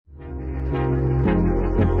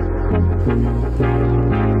Hey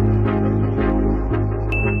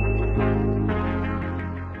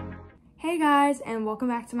guys, and welcome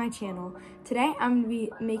back to my channel. Today I'm going to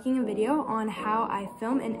be making a video on how I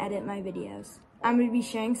film and edit my videos. I'm going to be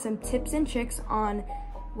sharing some tips and tricks on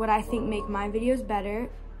what I think make my videos better,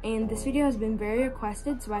 and this video has been very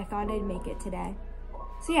requested, so I thought I'd make it today.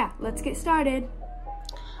 So yeah, let's get started.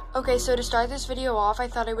 Okay, so to start this video off, I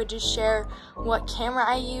thought I would just share what camera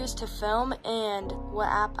I use to film and what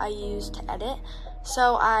app I use to edit.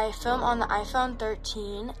 So I film on the iPhone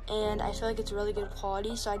 13, and I feel like it's really good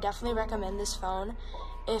quality, so I definitely recommend this phone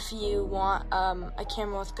if you want a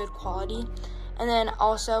camera with good quality. And then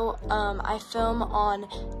also, I film on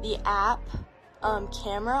the app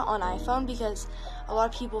camera on iPhone because a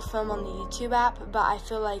lot of people film on the YouTube app, but I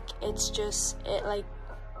feel like it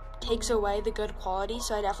takes away the good quality,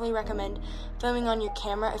 so I definitely recommend filming on your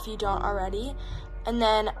camera if you don't already. And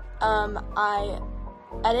then I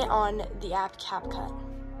edit on the app CapCut.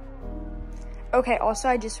 Okay, also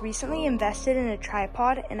I just recently invested in a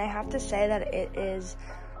tripod, and I have to say that it is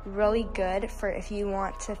really good for if you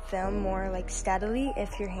want to film more like steadily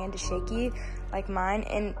if your hand is shaky like mine.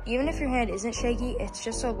 And even if your hand isn't shaky, it's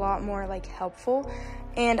just a lot more like helpful.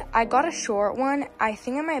 And I got a short one. I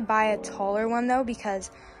think I might buy a taller one though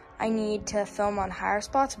because I need to film on higher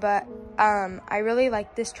spots, but I really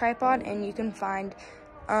like this tripod, and you can find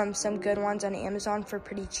some good ones on Amazon for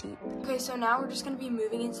pretty cheap. Okay, so now we're just going to be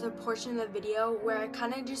moving into the portion of the video where I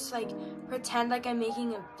kind of just like pretend like I'm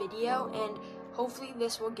making a video, and hopefully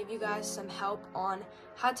this will give you guys some help on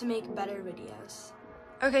how to make better videos.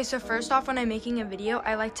 Okay, so first off, when I'm making a video,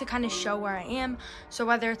 I like to kind of show where I am. So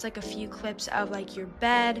whether it's like a few clips of like your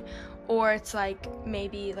bed, or it's like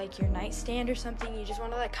maybe like your nightstand or something, you just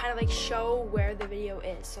want to like kind of like show where the video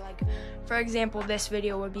is. So like, for example, this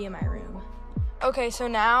video would be in my room. Okay, so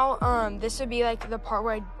now this would be like the part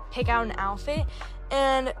where I pick out an outfit,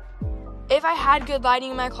 and if I had good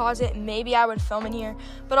lighting in my closet, maybe I would film in here,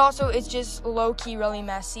 but also it's just low-key really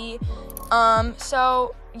messy.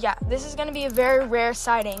 So yeah, this is gonna be a very rare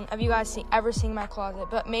sighting of you guys ever seeing my closet,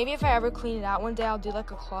 but maybe if I ever clean it out one day, I'll do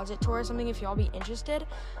like a closet tour or something if y'all be interested.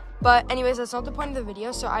 But anyways, that's not the point of the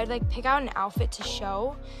video. So I'd like pick out an outfit to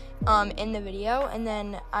show in the video, and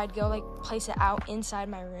then I'd go like place it out inside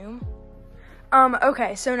my room.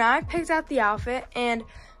 Okay, so now I've picked out the outfit, and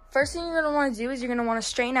first thing you're going to want to do is you're going to want to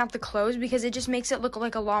straighten out the clothes, because it just makes it look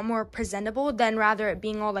like a lot more presentable than rather it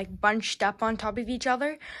being all like bunched up on top of each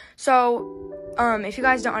other. So if you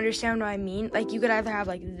guys don't understand what I mean, like you could either have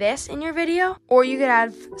like this in your video, or you could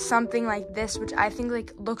have something like this, which I think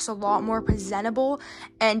like looks a lot more presentable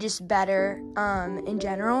and just better in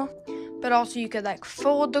general. But also you could like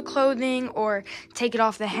fold the clothing or take it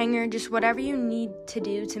off the hanger, just whatever you need to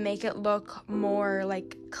do to make it look more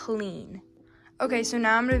like clean. Okay, so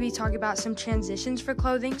now I'm going to be talking about some transitions for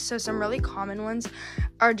clothing. So some really common ones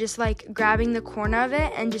are just like grabbing the corner of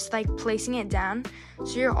it and just like placing it down.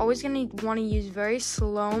 So you're always going to want to use very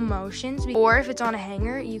slow motions, or if it's on a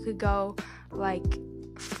hanger, you could go like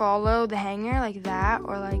follow the hanger like that,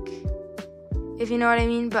 or like, if you know what I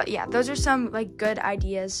mean. But yeah, those are some like good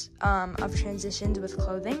ideas of transitions with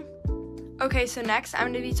clothing. Okay, so next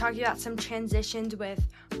I'm going to be talking about some transitions with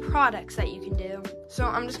products that you can do. So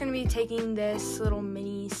I'm just going to be taking this little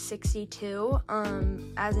mini 62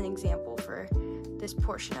 as an example for this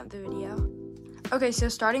portion of the video. Okay, so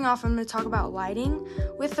starting off, I'm going to talk about lighting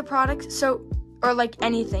with the product. So, or like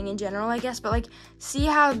anything in general, I guess, but like see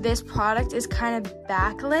how this product is kind of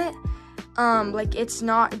backlit. Like it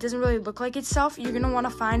doesn't really look like itself. You're gonna want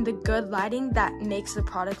to find the good lighting that makes the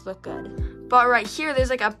product look good. But right here, there's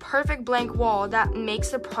like a perfect blank wall that makes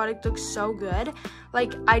the product look so good.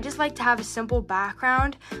 Like I just like to have a simple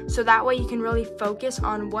background, so that way you can really focus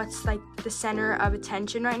on what's like the center of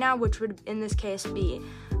attention right now, which would in this case be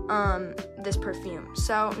this perfume.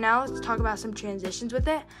 So now let's talk about some transitions with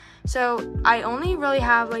it. So I only really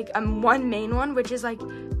have like one main one, which is like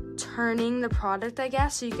turning the product, I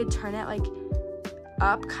guess. So you could turn it like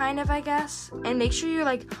up kind of, I guess, and make sure you're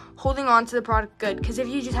like holding on to the product good, because if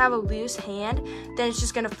you just have a loose hand, then it's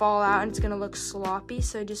just gonna fall out and it's gonna look sloppy.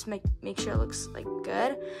 So just make sure it looks like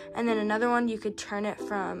good. And then another one, you could turn it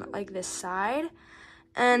from like this side,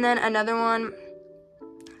 and then another one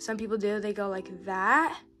some people do, they go like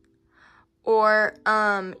that. Or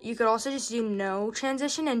you could also just do no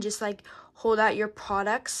transition and just like hold out your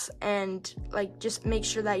products and like just make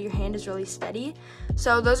sure that your hand is really steady.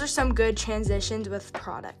 So those are some good transitions with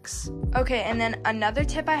products. Okay, and then another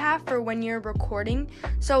tip I have for when you're recording.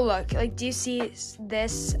 So look, like, do you see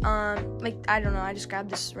this? Like, I don't know, I just grabbed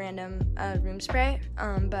this random room spray.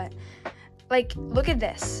 But like, look at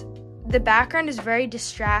this. the background is very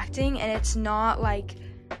distracting and it's not like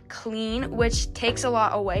clean, which takes a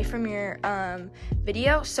lot away from your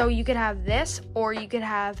video. So you could have this, or you could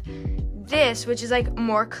have this, which is like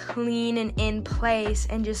more clean and in place,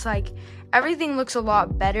 and just like everything looks a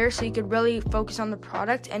lot better, so you could really focus on the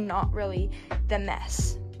product and not really the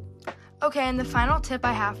mess. Okay, and the final tip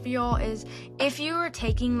I have for y'all is, if you are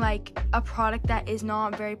taking like a product that is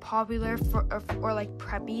not very popular or like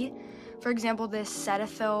preppy, for example, this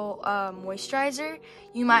Cetaphil moisturizer,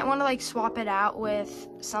 you might want to like swap it out with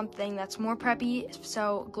something that's more preppy.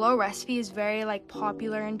 So Glow Recipe is very like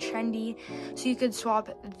popular and trendy, so you could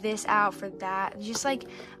swap this out for that. Just like,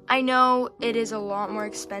 I know it is a lot more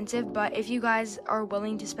expensive, but if you guys are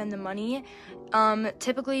willing to spend the money,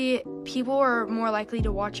 typically people are more likely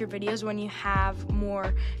to watch your videos when you have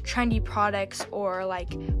more trendy products or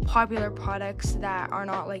like popular products that are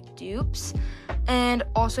not like dupes. And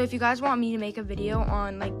also, if you guys want me to make a video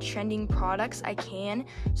on like trending products, I can,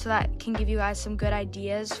 so that can give you guys some good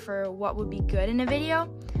ideas for what would be good in a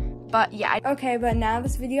video. But yeah, okay, but now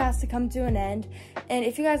this video has to come to an end. And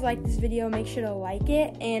if you guys like this video, make sure to like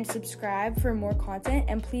it and subscribe for more content.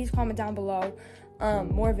 And please comment down below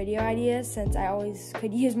more video ideas, since I always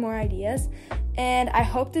could use more ideas. And I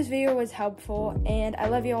hope this video was helpful. And I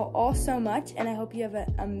love you all so much. And I hope you have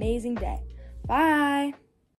an amazing day. Bye.